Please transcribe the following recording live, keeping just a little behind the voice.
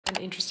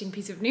an interesting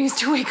piece of news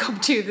to wake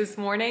up to this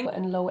morning.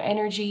 And low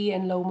energy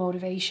and low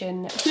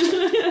motivation. I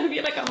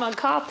feel like I'm on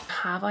cop.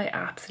 Have I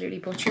absolutely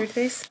butchered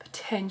this?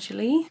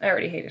 Potentially. I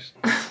already hate it.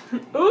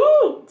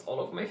 Ooh, it's all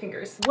over my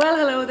fingers. Well,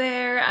 hello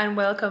there and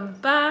welcome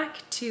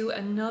back to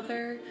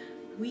another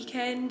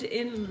weekend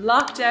in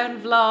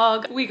lockdown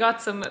vlog. We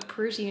got some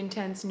pretty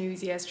intense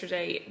news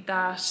yesterday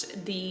that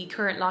the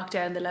current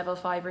lockdown, the level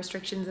 5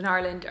 restrictions in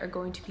Ireland are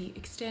going to be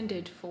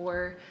extended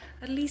for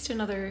at least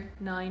another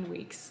 9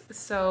 weeks.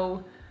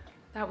 So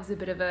that was a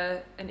bit of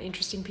an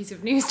interesting piece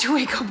of news to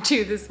wake up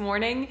to this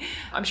morning.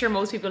 I'm sure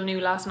most people knew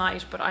last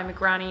night, but I'm a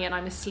granny and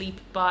I'm asleep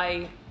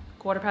by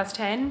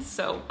 10:15,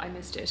 so I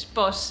missed it.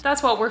 But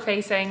that's what we're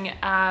facing,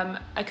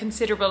 a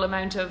considerable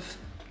amount of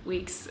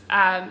weeks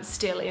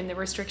still in the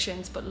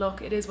restrictions, but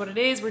look, it is what it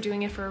is. We're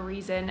doing it for a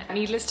reason.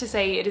 Needless to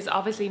say, it is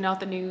obviously not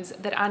the news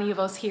that any of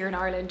us here in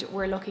Ireland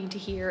were looking to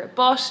hear,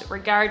 but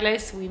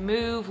regardless, we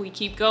move, we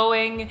keep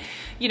going.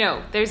 You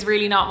know, there's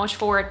really not much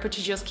for it, but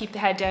you just keep the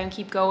head down,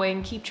 keep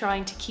going, keep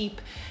trying to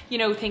keep, you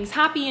know, things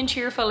happy and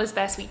cheerful as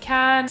best we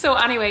can. So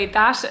anyway,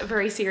 that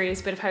very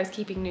serious bit of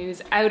housekeeping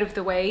news out of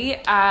the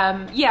way.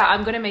 Yeah,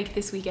 I'm gonna make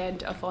this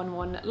weekend a fun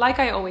one, like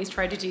I always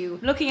try to do.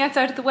 Looking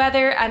outside at the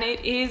weather, and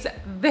it is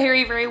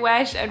very, very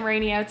wet and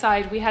rainy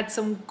outside. We had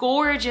some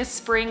gorgeous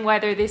spring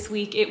weather this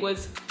week. It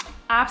was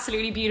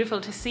absolutely beautiful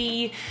to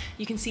see.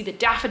 You can see the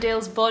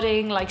daffodils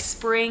budding, like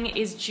spring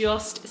is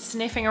just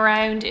sniffing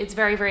around. It's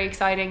very, very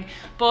exciting.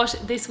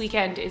 But this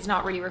weekend is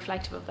not really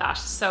reflective of that.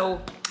 So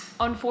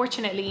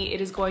unfortunately, it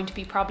is going to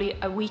be probably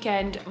a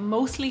weekend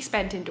mostly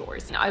spent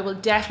indoors. I will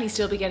definitely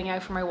still be getting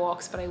out for my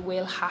walks, but I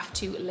will have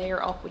to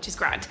layer up, which is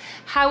grand.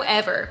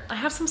 However, I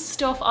have some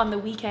stuff on the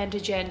weekend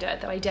agenda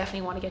that I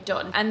definitely want to get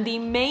done. And the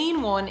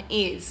main one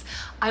is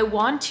I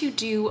want to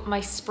do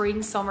my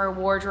spring summer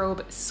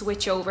wardrobe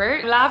switch over.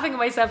 I'm laughing at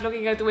myself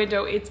looking out the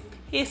window. It's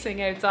pissing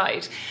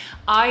outside.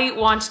 I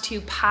want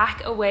to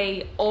pack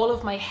away all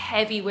of my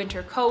heavy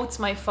winter coats,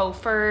 my faux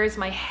furs,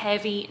 my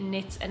heavy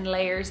knits and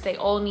layers. They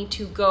all need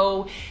to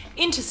go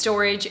into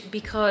storage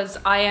because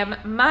I am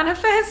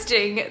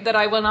manifesting that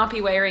I will not be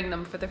wearing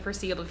them for the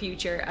foreseeable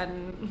future,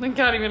 and I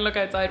can't even look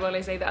outside while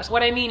I say that.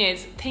 What I mean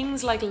is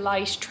things like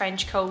light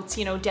trench coats,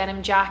 you know,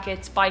 denim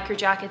jackets, biker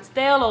jackets,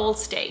 they'll all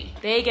stay.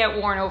 They get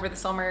worn over the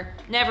summer,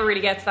 never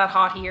really gets that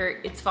hot here,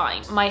 it's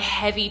fine. My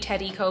heavy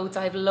teddy coats,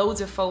 I have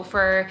loads of faux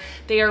fur.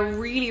 They are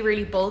really,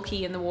 really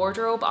bulky in the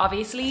wardrobe,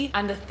 obviously,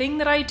 and the thing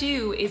that I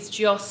do is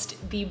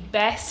just the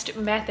best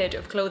method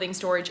of clothing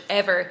storage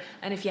ever,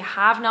 and if you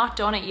have not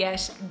done it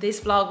yet,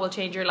 this vlog will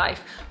change your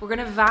life. We're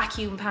gonna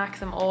vacuum pack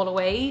them all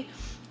away.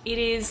 It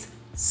is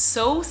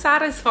so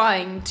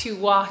satisfying to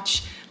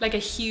watch like a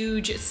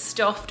huge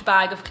stuffed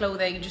bag of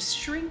clothing just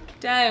shrink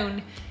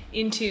down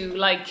into,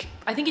 like,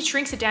 I think it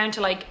shrinks it down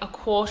to like a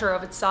quarter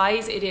of its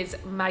size. It is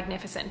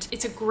magnificent.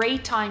 It's a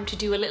great time to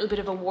do a little bit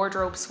of a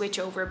wardrobe switch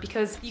over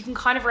because you can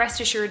kind of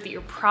rest assured that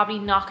you're probably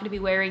not going to be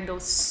wearing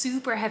those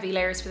super heavy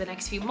layers for the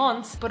next few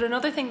months. But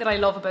another thing that I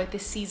love about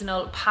this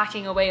seasonal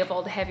packing away of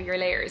all the heavier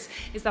layers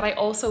is that I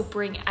also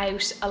bring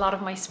out a lot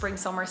of my spring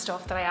summer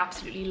stuff that I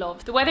absolutely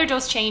love. The weather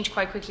does change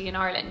quite quickly in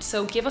Ireland,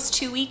 so give us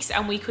 2 weeks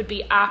and we could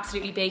be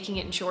absolutely baking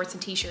it in shorts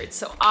and t-shirts.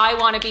 So I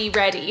want to be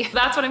ready.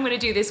 That's what I'm going to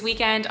do this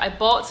weekend. I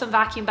bought some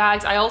vacuum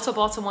bags. I also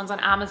bought some ones on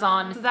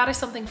Amazon. So that is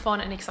something fun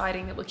and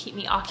exciting that will keep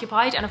me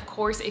occupied. And of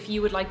course, if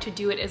you would like to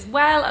do it as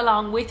well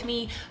along with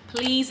me,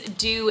 please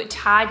do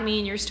tag me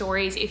in your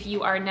stories if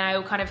you are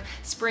now kind of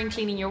spring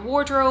cleaning your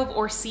wardrobe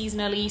or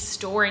seasonally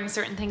storing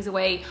certain things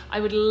away. I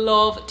would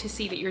love to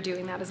see that you're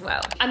doing that as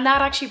well. And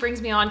that actually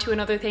brings me on to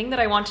another thing that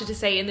I wanted to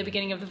say in the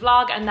beginning of the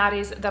vlog, and that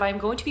is that I'm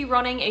going to be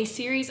running a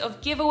series of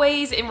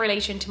giveaways in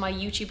relation to my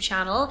YouTube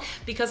channel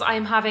because I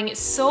am having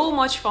so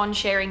much fun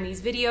sharing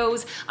these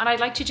videos, and I'd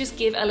like to just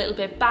give a little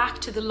bit back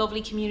to the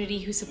lovely community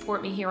who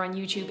support me here on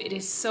YouTube. It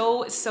is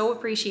so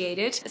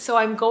appreciated. So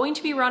I'm going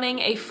to be running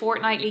a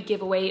fortnightly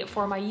giveaway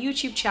for my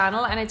YouTube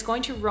channel, and it's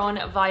going to run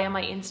via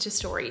my Insta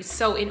stories.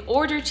 So in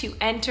order to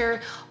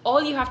enter,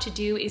 all you have to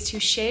do is to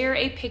share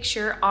a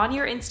picture on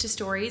your Insta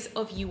stories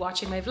of you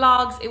watching my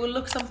vlogs. It will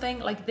look something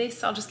like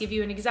this. I'll just give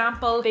you an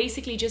example.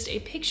 Basically just a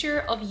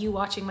picture of you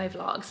watching my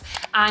vlogs.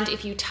 And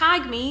if you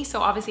tag me,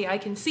 so obviously I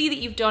can see that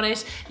you've done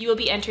it, you will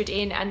be entered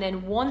in, and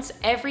then once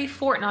every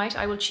fortnight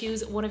I will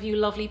choose one of you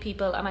lovely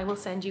people and I will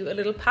send you a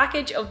little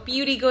package of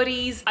beauty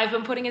goodies. I've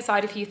been putting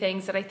aside a few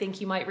things that I think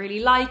you might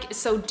really like,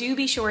 so do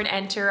be sure and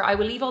enter. I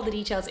will leave all the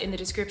details in the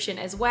description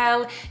as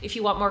well if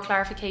you want more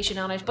clarification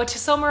on it. But to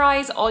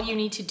summarize, all you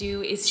need to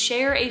do is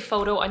share a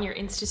photo on your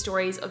Insta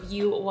stories of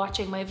you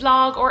watching my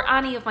vlog or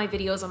any of my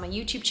videos on my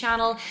YouTube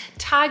channel.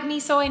 Tag me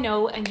so I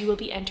know, and you will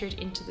be entered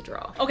into the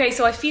draw. Okay,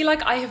 so I feel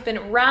like I have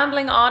been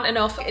rambling on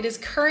enough. It is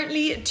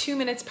currently 2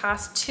 minutes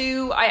past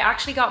 2. I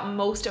actually got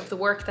most of the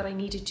work that I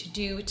needed to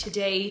do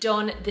today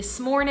done done this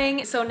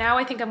morning. So now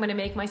I think I'm gonna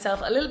make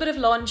myself a little bit of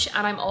lunch,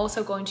 and I'm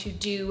also going to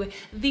do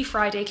the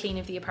Friday clean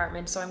of the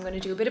apartment. So I'm gonna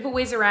do a bit of a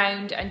whiz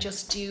around and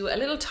just do a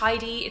little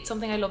tidy. It's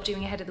something I love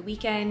doing ahead of the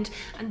weekend.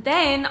 And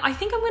then I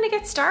think I'm gonna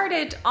get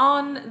started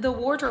on the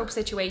wardrobe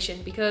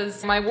situation,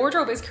 because my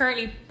wardrobe is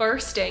currently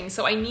bursting.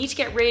 So I need to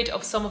get rid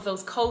of some of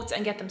those coats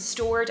and get them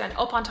stored and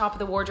up on top of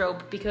the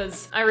wardrobe,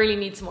 because I really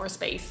need some more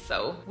space.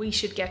 So we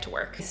should get to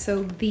work.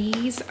 So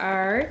these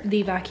are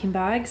the vacuum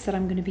bags that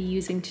I'm going to be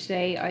using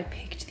today. I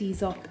picked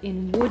these up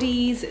in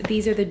Woodies.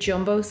 These are the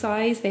jumbo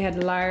size. They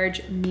had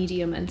large,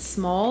 medium and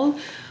small.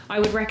 I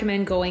would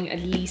recommend going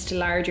at least a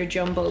larger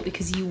jumbo,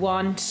 because you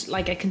want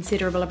like a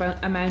considerable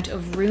amount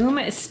of room,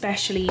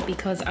 especially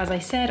because, as I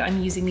said,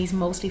 I'm using these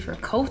mostly for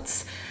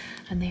coats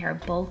and they are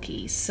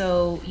bulky.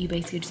 So you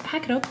basically just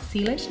pack it up,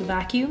 seal it,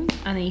 vacuum,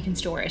 and then you can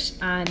store it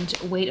and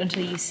wait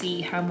until you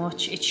see how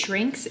much it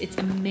shrinks. It's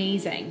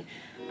amazing.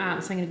 So I'm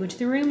gonna go into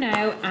the room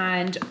now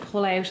and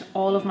pull out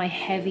all of my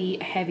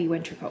heavy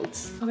winter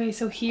coats. Okay,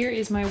 so here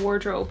is my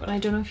wardrobe, and I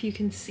don't know if you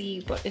can see,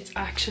 but it's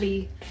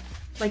actually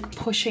like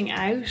pushing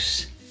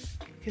out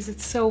because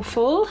it's so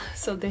full.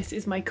 So this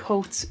is my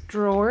coats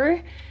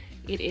drawer.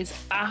 It is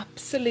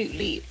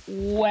absolutely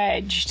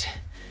wedged.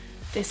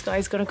 This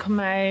guy's gonna come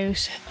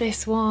out.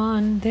 This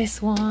one,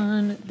 this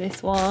one,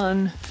 this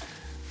one.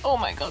 Oh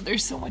my God,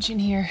 there's so much in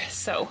here.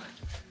 So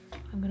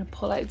I'm gonna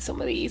pull out some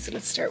of these.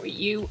 Let's start with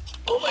you.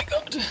 Oh my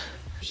God.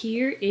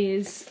 Here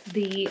is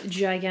the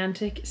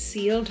gigantic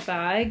sealed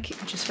bag.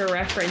 Just for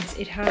reference,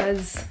 it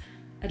has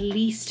at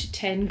least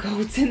 10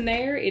 coats in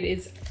there. It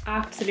is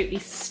absolutely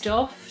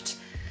stuffed.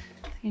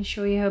 I can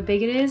show you how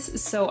big it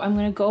is. So I'm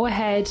gonna go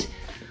ahead,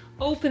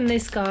 open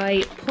this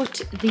guy,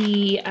 put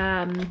the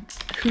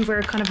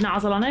Hoover kind of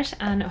nozzle on it,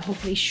 and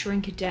hopefully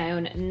shrink it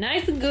down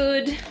nice and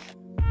good.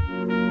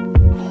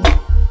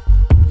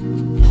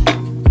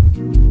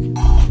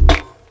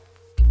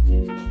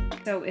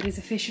 So it is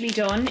officially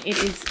done. It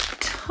is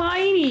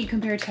tiny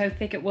compared to how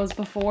thick it was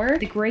before.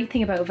 The great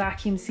thing about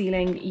vacuum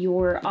sealing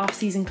your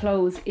off-season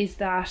clothes is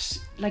that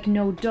like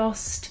no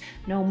dust,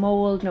 no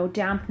mold, no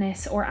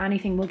dampness or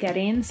anything will get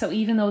in. So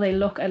even though they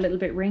look a little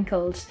bit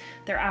wrinkled,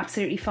 they're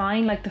absolutely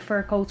fine. Like the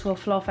fur coats will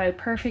fluff out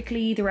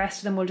perfectly. The rest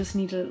of them will just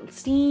need a little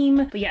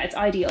steam. But yeah, it's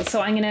ideal.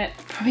 So I'm gonna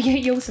probably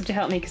get Joseph to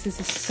help me, because this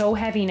is so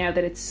heavy now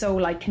that it's so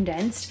like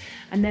condensed.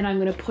 And then I'm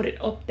gonna put it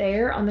up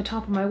there on the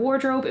top of my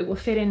wardrobe. It will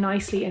fit in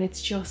nicely, and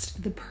it's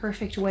just the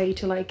perfect way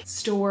to like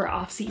store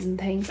off-season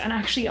things. And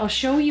actually I'll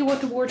show you what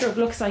the wardrobe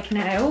looks like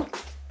now.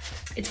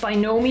 It's by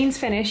no means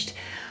finished.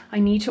 I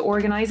need to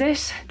organize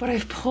it, but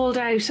I've pulled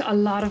out a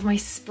lot of my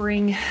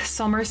spring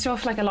summer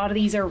stuff. Like a lot of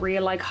these are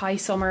real like high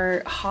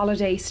summer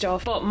holiday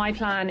stuff, but my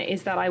plan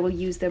is that I will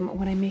use them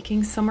when I'm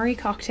making summery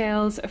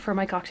cocktails for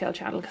my cocktail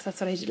channel, because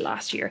that's what I did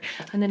last year.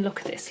 And then look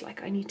at this,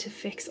 like I need to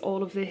fix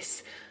all of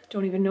this.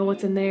 Don't even know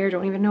what's in there,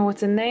 don't even know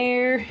what's in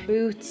there.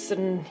 Boots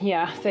and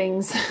yeah,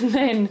 things. And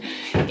then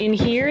in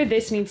here,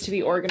 this needs to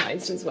be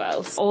organized as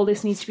well. All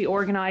this needs to be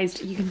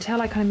organized. You can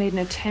tell I kind of made an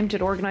attempt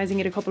at organizing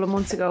it a couple of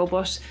months ago,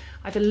 but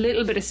I have a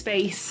little bit of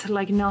space,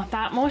 like not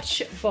that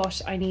much,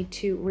 but I need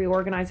to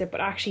reorganize it.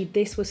 But actually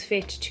this was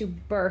fit to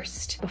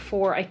burst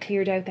before I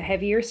cleared out the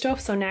heavier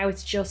stuff. So now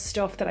it's just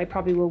stuff that I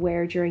probably will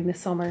wear during the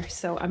summer.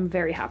 So I'm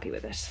very happy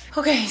with it.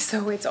 Okay,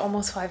 so it's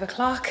almost 5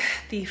 o'clock.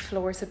 The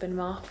floors have been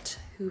mopped,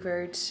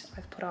 hoovered.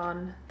 I've put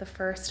on the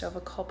first of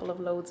a couple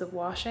of loads of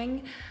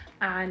washing,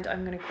 and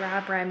I'm gonna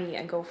grab Remy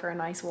and go for a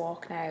nice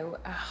walk now.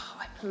 Oh,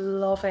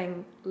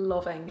 I'm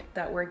loving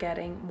that we're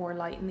getting more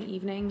light in the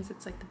evenings.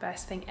 It's like the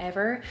best thing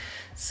ever.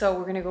 So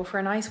we're gonna go for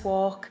a nice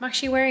walk. I'm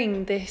actually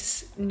wearing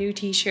this new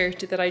t-shirt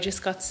that I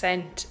just got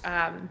sent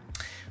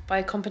by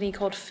a company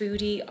called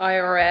Foodie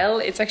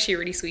IRL. It's actually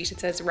really sweet. It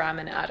says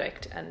ramen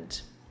addict,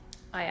 and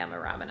I am a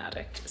ramen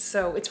addict.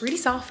 So it's really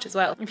soft as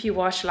well. If you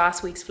watched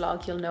last week's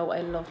vlog, you'll know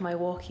I love my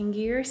walking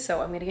gear.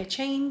 So I'm gonna get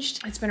changed.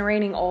 It's been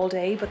raining all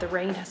day, but the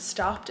rain has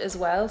stopped as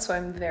well. So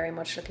I'm very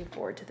much looking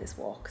forward to this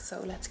walk.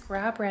 So let's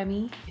grab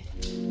Remy.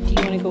 Do you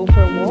wanna go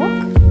for a walk?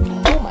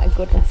 Oh my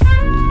goodness,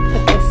 look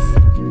at this.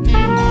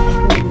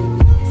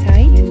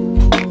 Side.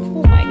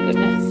 Oh my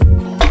goodness.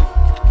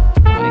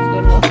 Oh my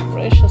goodness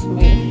gracious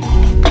me.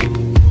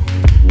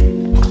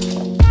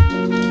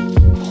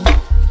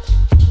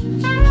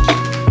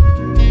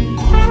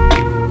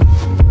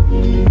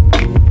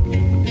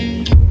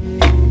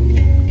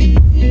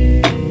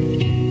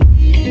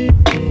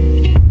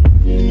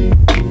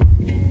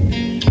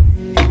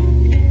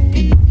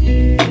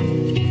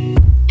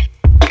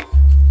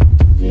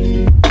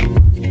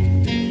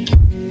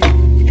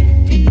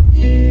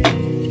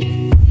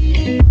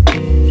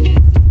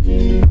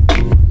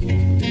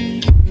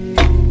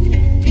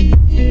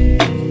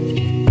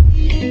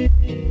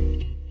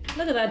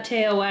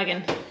 Tail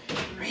wagging.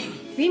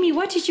 Remy,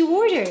 what did you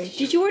order?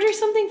 Did you order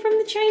something from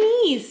the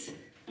Chinese?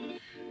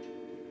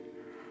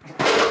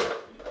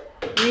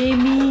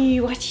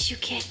 Remy, what did you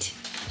get?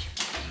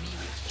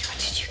 What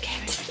did you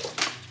get?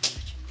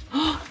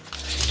 Oh,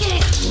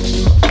 get it!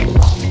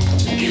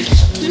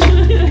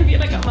 I feel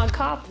like I'm I'm a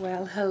cop.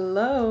 Well,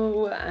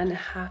 hello and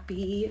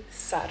happy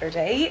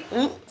Saturday.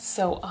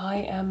 So I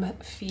am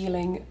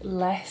feeling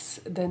less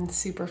than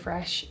super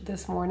fresh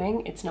this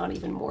morning. It's not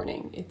even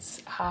morning,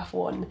 it's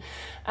 1:30.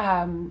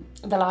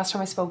 The last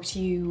time I spoke to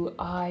you,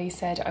 I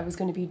said I was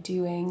going to be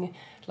doing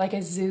like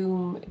a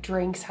Zoom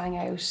drinks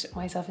hangout.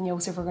 Myself and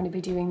Joseph are going to be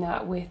doing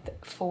that with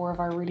 4 of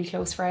our really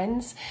close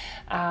friends,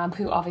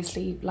 who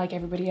obviously, like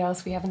everybody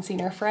else, we haven't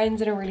seen our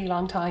friends in a really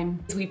long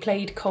time. We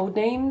played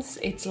Codenames.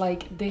 It's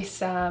like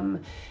this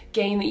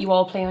game that you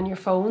all play on your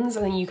phones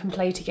and then you can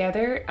play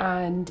together,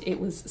 and it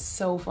was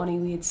so funny.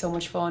 We had so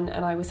much fun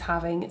and I was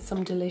having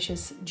some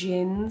delicious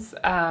gins.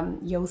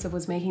 Joseph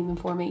was making them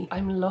for me.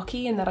 I'm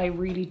lucky in that I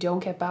really don't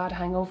get bad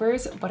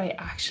hangovers, but I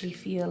actually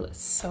feel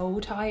so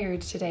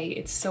tired today.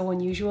 It's so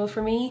unusual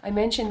for me. I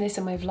mentioned this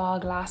in my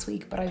vlog last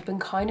week, but I've been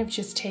kind of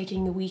just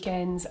taking the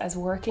weekends as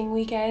working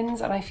weekends,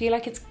 and I feel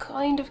like it's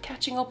kind of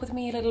catching up with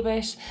me a little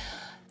bit.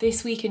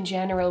 This week in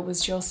general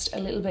was just a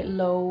little bit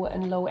low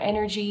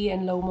energy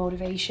and low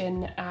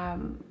motivation.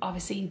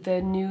 Obviously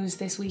the news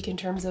this week in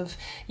terms of,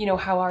 you know,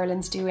 how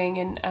Ireland's doing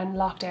and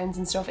lockdowns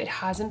and stuff, it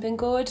hasn't been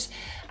good.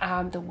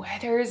 The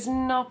weather's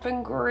not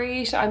been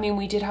great. I mean,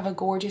 we did have a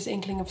gorgeous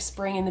inkling of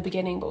spring in the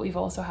beginning, but we've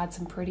also had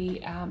some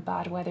pretty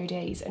bad weather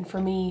days. And for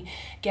me,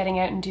 getting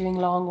out and doing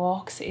long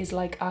walks is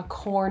like a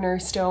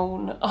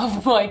cornerstone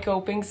of my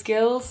coping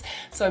skills.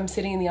 So I'm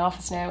sitting in the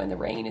office now and the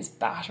rain is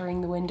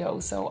battering the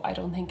window, so I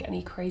don't think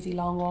any crazy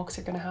long walks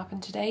are going to happen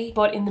today.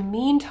 But in the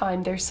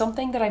meantime, there's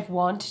something that I've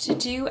wanted to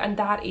do, and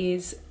that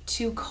is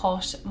to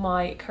cut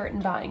my curtain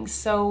bangs.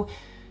 So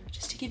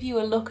just to give you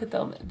a look at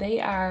them,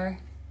 they are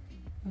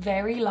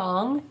very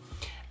long,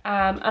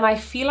 and I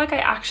feel like I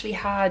actually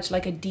had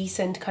like a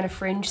decent kind of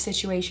fringe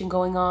situation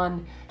going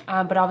on,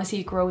 but obviously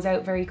it grows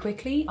out very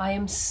quickly. I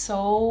am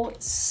so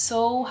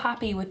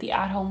happy with the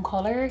at-home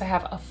color. I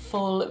have a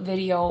full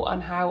video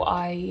on how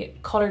I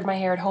colored my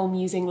hair at home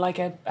using like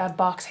a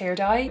box hair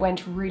dye. It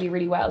went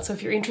really well, so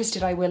if you're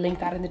interested I will link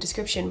that in the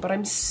description. But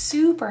I'm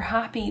super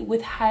happy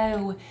with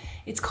how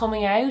it's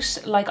coming out.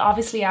 Like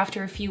obviously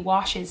after a few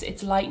washes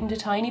it's lightened a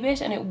tiny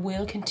bit and it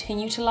will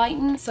continue to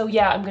lighten. So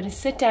yeah, I'm gonna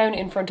sit down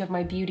in front of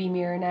my beauty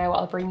mirror now.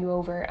 I'll bring you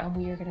over and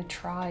we are gonna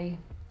try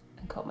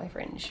and cut my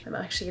fringe. I'm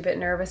actually a bit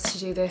nervous to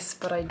do this,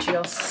 but I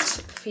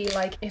just feel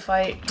like if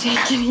I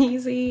take it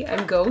easy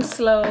and go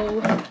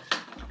slow,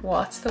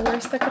 what's the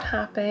worst that could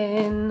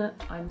happen?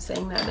 I'm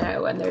saying that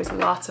now and there's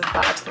lots of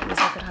bad things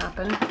that could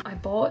happen. I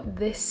bought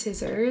this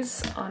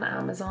scissors on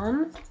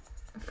Amazon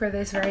for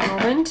this very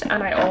moment,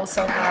 and I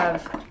also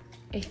have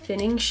a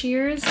thinning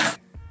shears.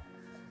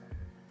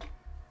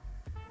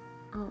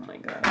 Oh my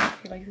god, I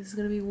feel like this is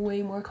gonna be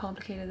way more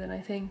complicated than I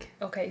think.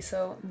 Okay,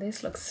 so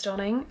this looks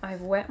stunning.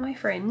 I've wet my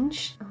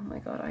fringe. Oh my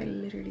god, I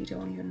literally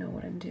don't even know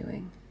what I'm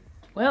doing.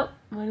 Well,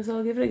 might as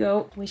well give it a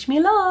go. Wish me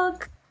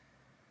luck.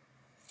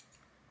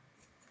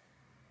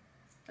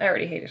 I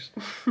already hate it.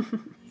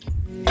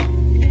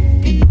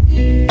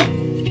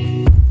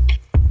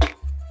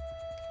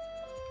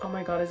 Oh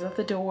my god, is that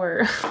the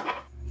door?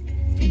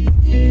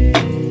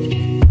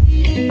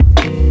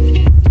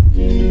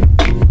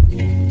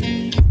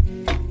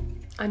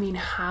 I mean,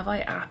 have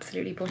I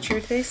absolutely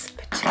butchered this?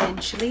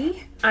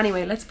 Potentially.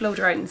 Anyway, let's blow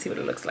dry it and see what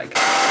it looks like.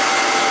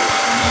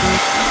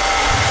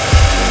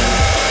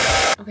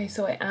 Okay,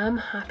 so I am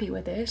happy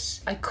with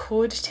it. I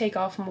could take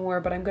off more,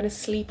 but I'm gonna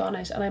sleep on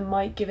it and I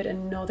might give it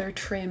another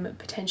trim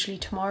potentially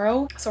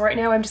tomorrow. So right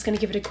now I'm just gonna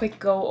give it a quick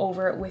go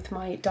over with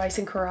my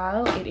Dyson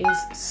Corral. It is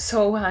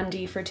so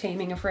handy for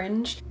taming a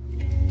fringe.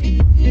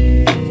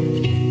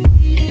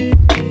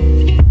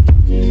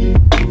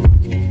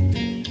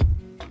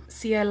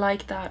 See, I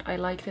like that. I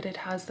like that it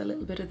has the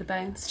little bit of the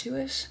bounce to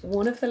it.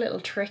 One of the little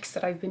tricks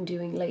that I've been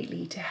doing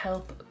lately to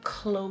help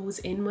close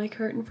in my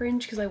curtain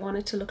fringe, because I want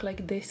it to look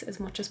like this as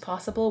much as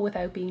possible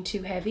without being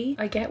too heavy,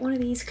 I get one of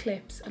these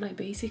clips and I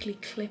basically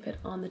clip it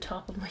on the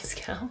top of my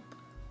scalp.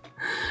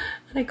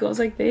 And it goes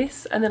like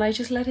this, and then I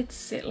just let it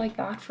sit like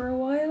that for a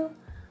while.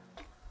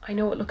 I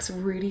know it looks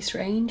really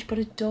strange, but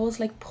it does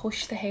like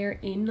push the hair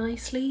in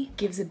nicely,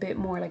 gives a bit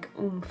more like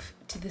oomph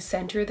to the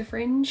center of the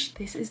fringe.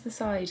 This is the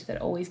side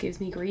that always gives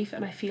me grief,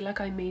 and I feel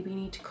like I maybe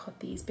need to cut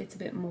these bits a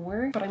bit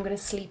more, but I'm gonna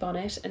sleep on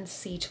it and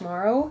see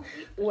tomorrow.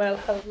 Well,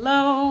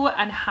 hello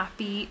and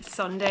happy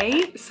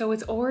Sunday. So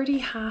it's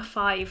already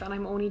 5:30 and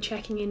I'm only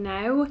checking in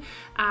now.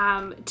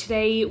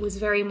 Today was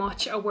very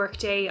much a work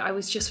day. I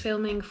was just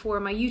filming for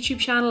my YouTube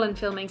channel and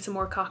filming some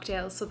more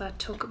cocktails, so that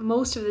took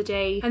most of the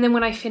day. And then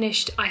when I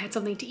finished, I had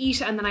something to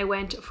eat, and then I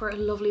went for a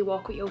lovely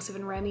walk with Joseph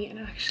and Remy, and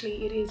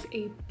actually it is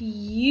a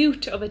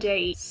beaut of a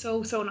day. So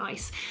so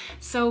nice.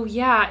 So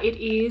yeah, it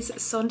is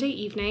Sunday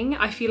evening.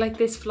 I feel like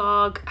this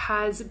vlog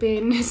has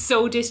been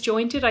so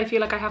disjointed. I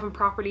feel like I haven't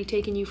properly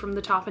taken you from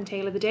the top and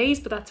tail of the days,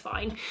 but that's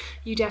fine.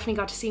 You definitely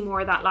got to see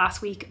more of that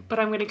last week. But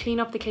I'm going to clean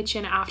up the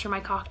kitchen after my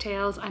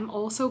cocktails. I'm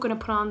also going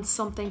to put on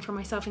something for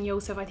myself and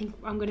Joseph. I think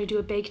I'm going to do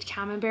a baked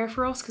camembert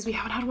for us because we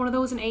haven't had one of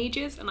those in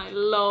ages, and I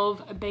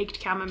love a baked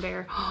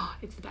camembert. Oh,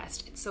 it's the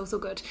best. It's so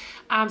good. So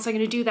I'm going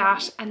to do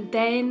that, and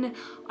then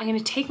I'm going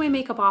to take my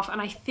makeup off,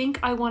 and I think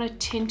I want to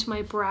tint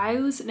my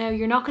brows. Now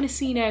you're not going to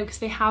see now because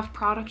they have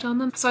product on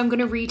them, so I'm going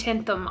to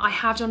retint them. I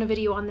have done a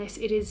video on this.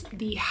 It is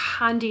the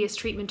handiest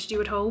treatment to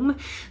do at home,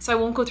 so I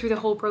won't go through the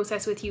whole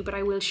process with you, but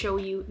I will show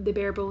you the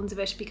bare bones of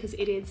it because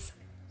it is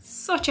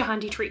such a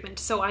handy treatment.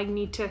 So I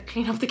need to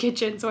clean up the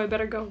kitchen, so I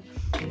better go.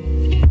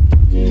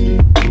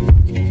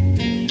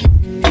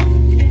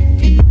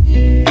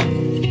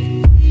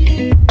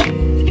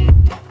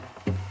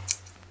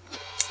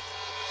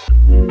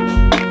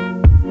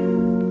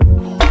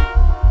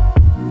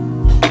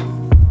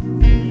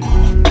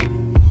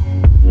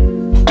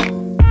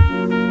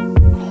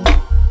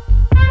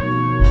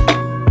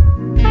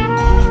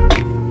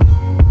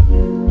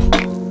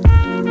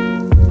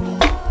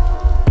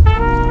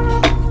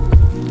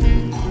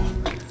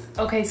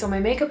 Okay, so my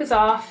makeup is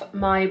off,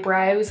 my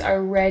brows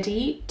are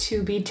ready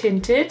to be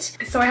tinted.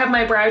 So I have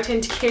my brow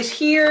tint kit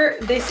here.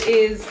 This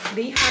is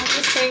the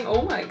handiest thing,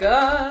 oh my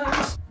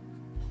god.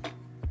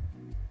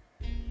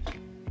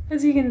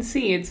 As you can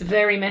see, it's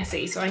very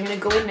messy. So I'm gonna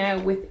go in now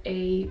with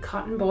a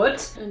cotton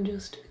bud and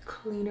just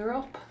clean her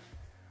up.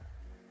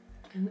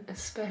 And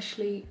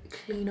especially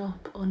clean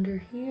up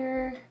under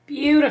here.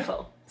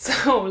 Beautiful.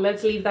 So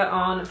let's leave that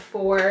on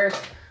for,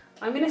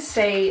 I'm gonna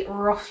say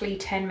roughly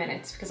 10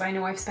 minutes because I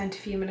know I've spent a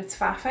few minutes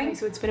faffing.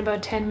 So it's been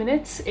about 10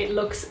 minutes. It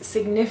looks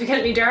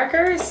significantly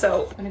darker.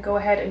 So I'm gonna go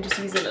ahead and just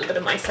use a little bit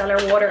of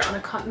micellar water on a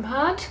cotton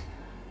pad.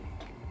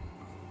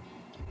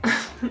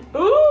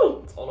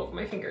 Ooh, it's all over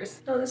my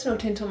fingers. Oh, there's no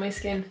tint on my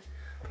skin,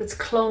 but it's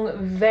clung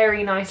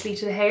very nicely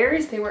to the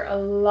hairs. They were a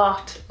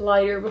lot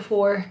lighter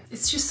before.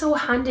 It's just so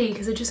handy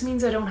because it just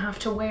means I don't have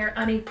to wear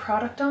any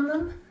product on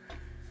them,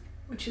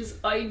 which is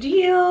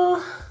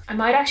ideal. I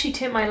might actually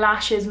tint my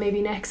lashes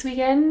maybe next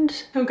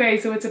weekend. Okay,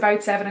 so it's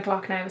about 7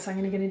 o'clock now, so I'm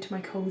gonna get into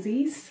my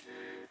cozies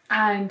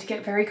and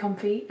get very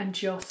comfy and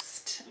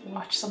just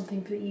watch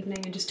something for the evening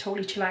and just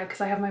totally chill out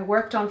because I have my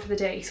work done for the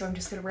day, so I'm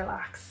just gonna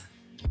relax.